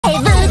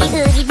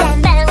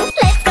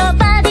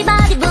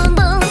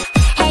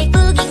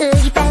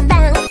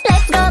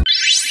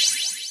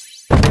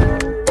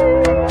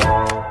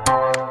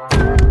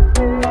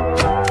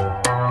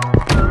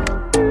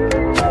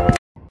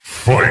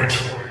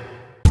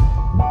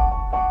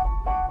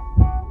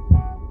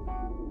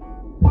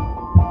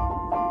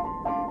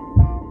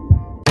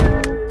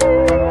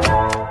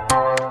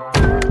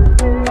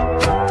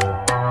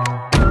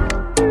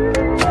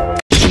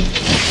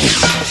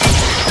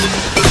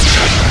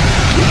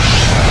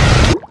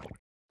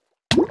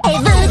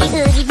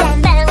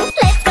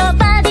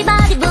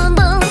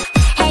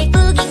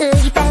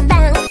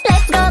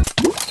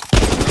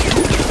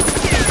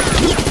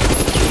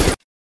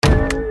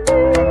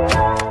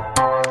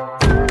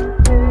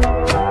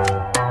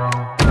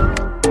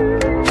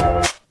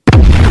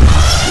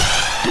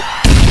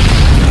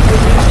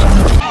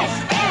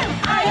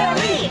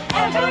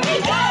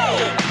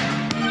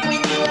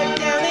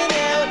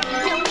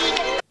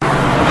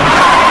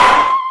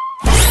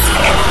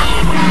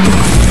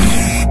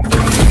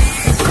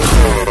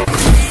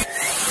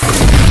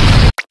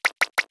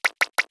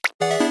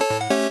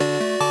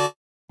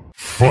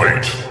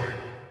Fight!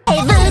 Hey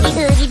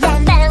boogie oogie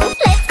bang bang,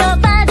 let's go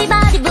body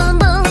body boom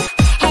boom.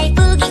 Hey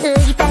boogie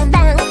oogie bang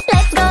bang,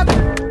 let's go.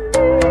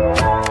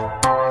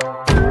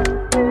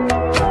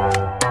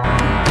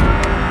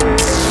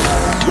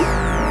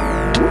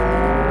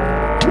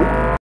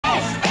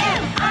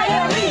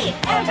 S-M-I-O-E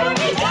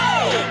every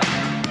day.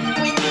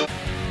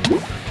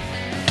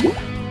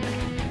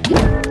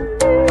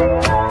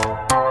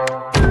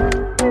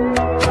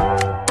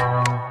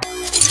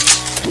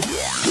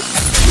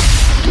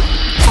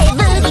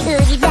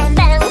 Oogie bang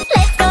bang,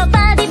 let's go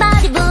body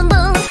body boom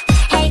boom.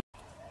 Hey.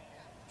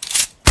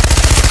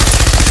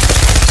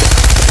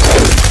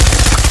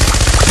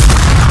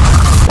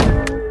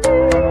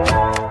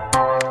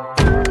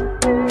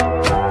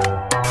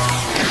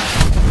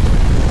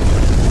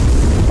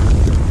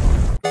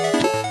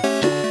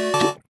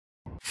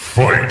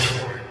 Fight!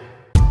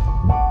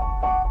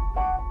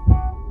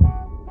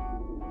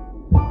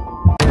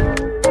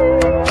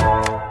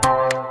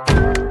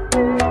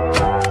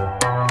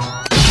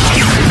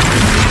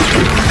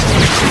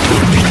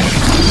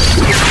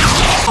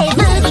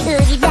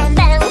 Oogie bang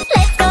bang,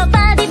 let's go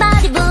body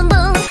body boom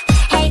boom.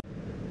 Hey.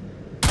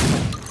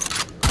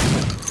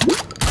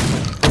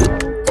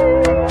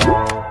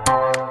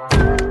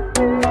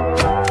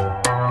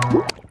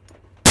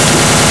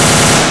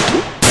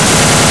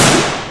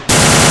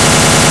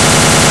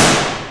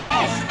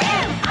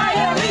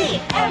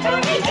 S-M-I-O-E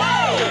every day.